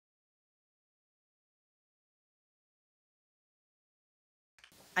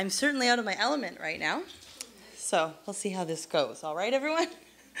I'm certainly out of my element right now, so we'll see how this goes. All right, everyone?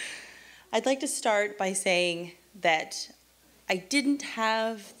 I'd like to start by saying that I didn't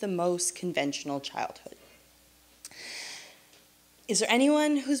have the most conventional childhood. Is there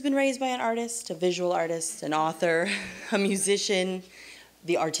anyone who's been raised by an artist, a visual artist, an author, a musician,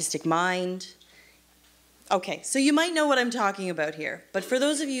 the artistic mind? Okay, so you might know what I'm talking about here, but for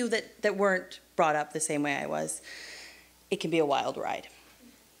those of you that weren't brought up the same way I was, it can be a wild ride.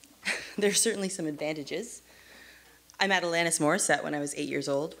 There's certainly some advantages. I met Alanis Morissette when I was 8 years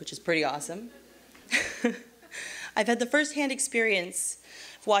old, which is pretty awesome. I've had the first-hand experience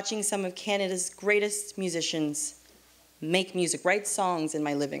of watching some of Canada's greatest musicians make music, write songs in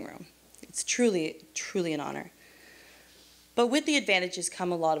my living room. It's truly, truly an honor. But with the advantages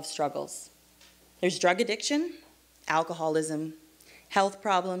come a lot of struggles. There's drug addiction, alcoholism, health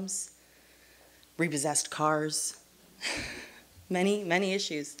problems, repossessed cars, many, many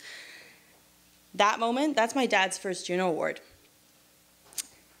issues. That moment, that's my dad's first Juno Award.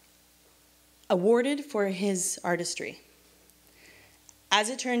 Awarded for his artistry. As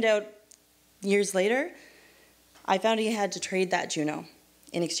it turned out, years later, I found he had to trade that Juno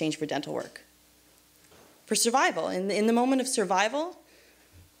in exchange for dental work. For survival, in the moment of survival,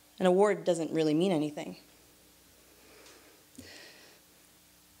 an award doesn't really mean anything.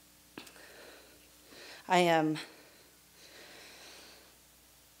 I've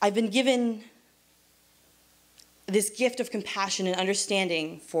been given this gift of compassion and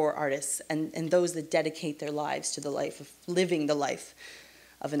understanding for artists and those that dedicate their lives to the life of living the life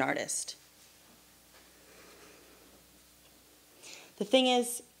of an artist. The thing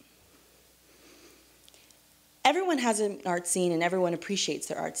is, everyone has an art scene and everyone appreciates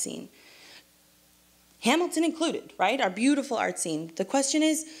their art scene. Hamilton included, right? Our beautiful art scene. The question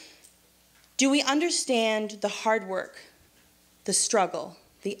is, do we understand the hard work, the struggle,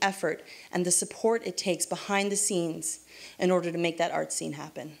 the effort, and the support it takes behind the scenes in order to make that art scene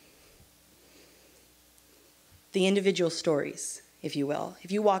happen? The individual stories, if you will.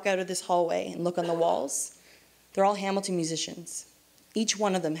 If you walk out of this hallway and look on the walls, they're all Hamilton musicians. Each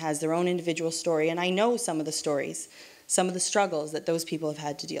one of them has their own individual story, and I know some of the stories, some of the struggles that those people have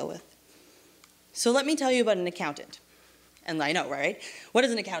had to deal with. So let me tell you about an accountant. And I know, right? What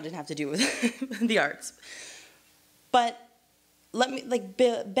does an accountant have to do with the arts? But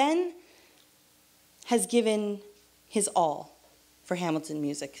Ben has given his all for Hamilton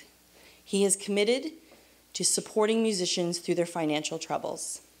music. He is committed to supporting musicians through their financial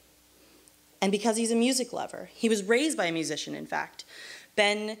troubles. And because he's a music lover, he was raised by a musician, in fact.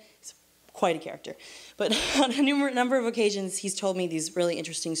 Ben is quite a character. But on a number of occasions, he's told me these really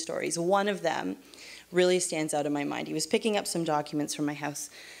interesting stories. One of them really stands out in my mind. He was picking up some documents from my house,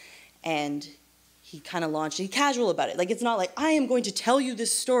 and he kind of launched, he's casual about it. Like, it's not like, I am going to tell you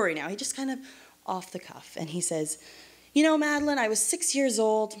this story now. He just kind of off the cuff. And he says, you know, Madeline, I was 6 years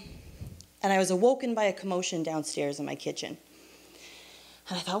old, and I was awoken by a commotion downstairs in my kitchen.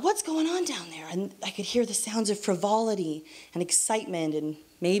 And I thought, what's going on down there? And I could hear the sounds of frivolity and excitement and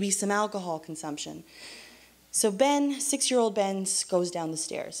maybe some alcohol consumption. So Ben, 6-year-old Ben, goes down the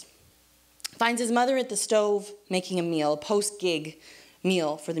stairs, finds his mother at the stove making a meal, a post-gig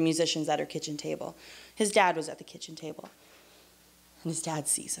meal for the musicians at her kitchen table. His dad was at the kitchen table. And his dad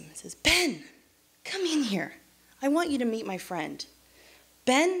sees him and says, Ben, come in here. I want you to meet my friend.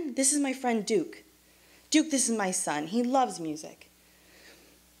 Ben, this is my friend Duke. Duke, this is my son. He loves music.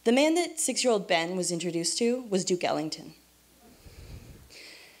 The man that 6-year-old Ben was introduced to was Duke Ellington.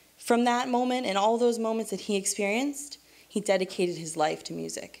 From that moment and all those moments that he experienced, he dedicated his life to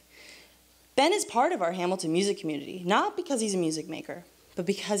music. Ben is part of our Hamilton music community, not because he's a music maker, but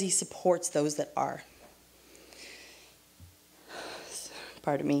because he supports those that are.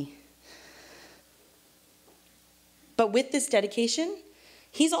 Pardon me. But with this dedication,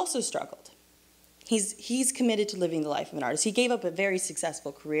 he's also struggled. He's committed to living the life of an artist. He gave up a very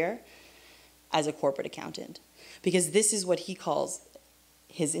successful career as a corporate accountant because this is what he calls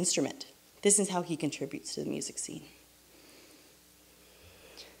his instrument. This is how he contributes to the music scene.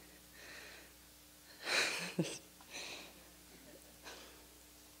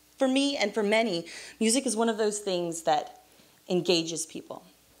 For me and for many, music is one of those things that engages people.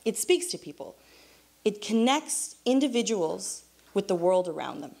 It speaks to people. It connects individuals with the world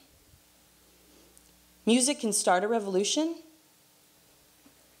around them. Music can start a revolution.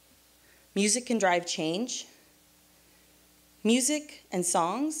 Music can drive change. Music and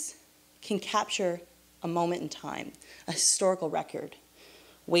songs can capture a moment in time, a historical record.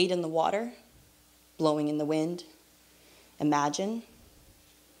 Wade in the water, blowing in the wind, imagine.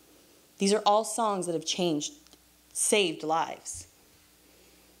 These are all songs that have changed, saved lives.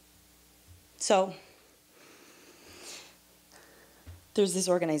 So there's this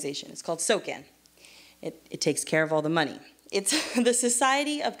organization. It's called SOCAN. It takes care of all the money. It's the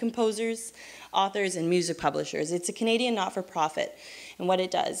Society of Composers, Authors, and Music Publishers. It's a Canadian not-for-profit, and what it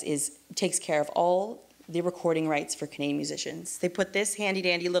does is it takes care of all the recording rights for Canadian musicians. They put this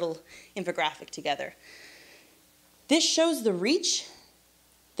handy-dandy little infographic together. This shows the reach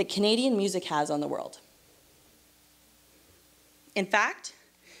that Canadian music has on the world. In fact,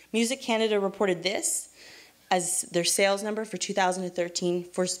 Music Canada reported this as their sales number for 2013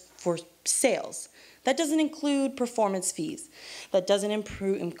 for sales. That doesn't include performance fees. That doesn't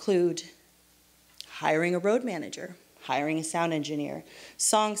include hiring a road manager, hiring a sound engineer,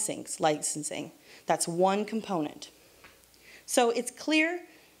 song syncs, licensing. That's one component. So it's clear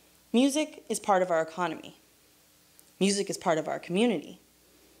music is part of our economy. Music is part of our community.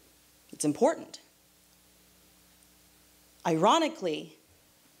 It's important. Ironically,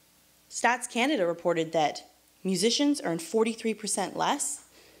 Stats Canada reported that musicians earn 43% less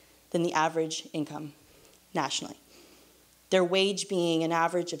than the average income nationally. Their wage being an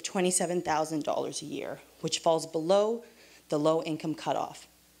average of $27,000 a year, which falls below the low income cutoff,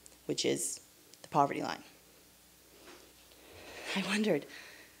 which is the poverty line. I wondered,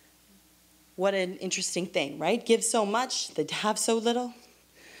 what an interesting thing, right? Give so much, they have so little.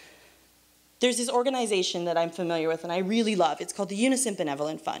 There's this organization that I'm familiar with and I really love. It's called the Unison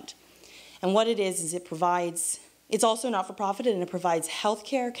Benevolent Fund. And what it is it provides, it's also not-for-profit, and it provides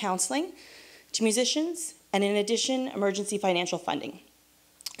healthcare counseling to musicians, and in addition, emergency financial funding.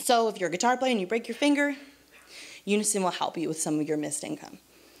 So if you're a guitar player and you break your finger, Unison will help you with some of your missed income.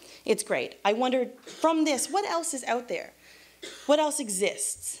 It's great. I wondered, from this, what else is out there? What else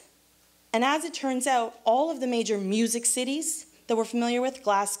exists? And as it turns out, all of the major music cities that we're familiar with,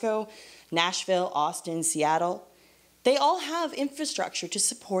 Glasgow, Nashville, Austin, Seattle, they all have infrastructure to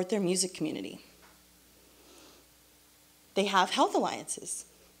support their music community. They have health alliances.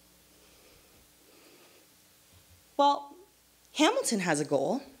 Well, Hamilton has a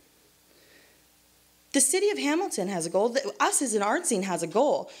goal. The city of Hamilton has a goal. Us as an art scene has a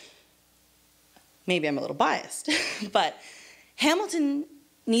goal. Maybe I'm a little biased, but Hamilton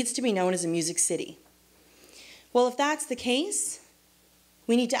needs to be known as a music city. Well, if that's the case,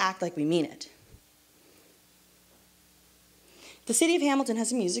 we need to act like we mean it. The City of Hamilton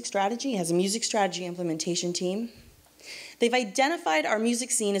has a music strategy, has a music strategy implementation team. They've identified our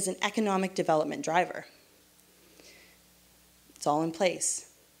music scene as an economic development driver. It's all in place.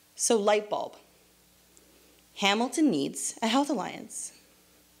 So light bulb. Hamilton needs a health alliance.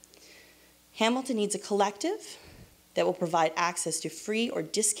 Hamilton needs a collective that will provide access to free or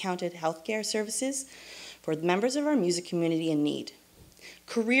discounted healthcare services for members of our music community in need.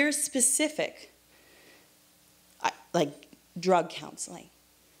 Career-specific, like drug counseling,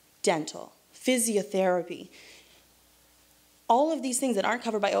 dental, physiotherapy, all of these things that aren't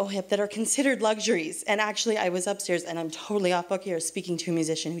covered by OHIP that are considered luxuries. And actually, I was upstairs, and I'm totally off book here, speaking to a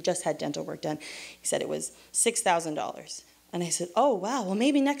musician who just had dental work done. He said it was $6,000. And I said, oh, wow, well,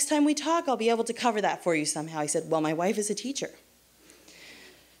 maybe next time we talk, I'll be able to cover that for you somehow. He said, well, my wife is a teacher.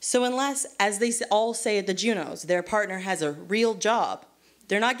 So unless, as they all say at the Junos, their partner has a real job,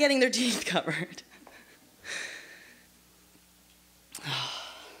 they're not getting their teeth covered.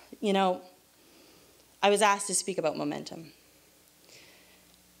 You know, I was asked to speak about momentum.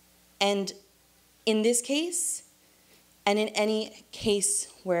 And in this case, and in any case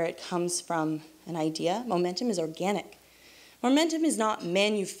where it comes from an idea, momentum is organic. Momentum is not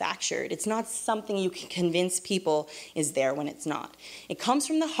manufactured. It's not something you can convince people is there when it's not. It comes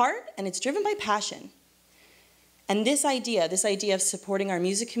from the heart, and it's driven by passion. And this idea of supporting our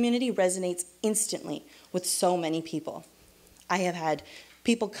music community resonates instantly with so many people. I have had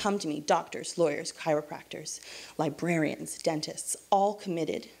people come to me, doctors, lawyers, chiropractors, librarians, dentists, all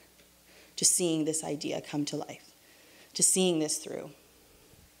committed to seeing this idea come to life, to seeing this through.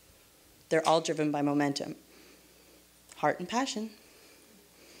 They're all driven by momentum, heart and passion.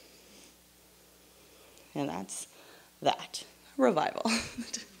 And that's that. Revival.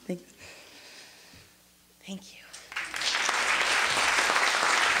 Thanks. Thank you.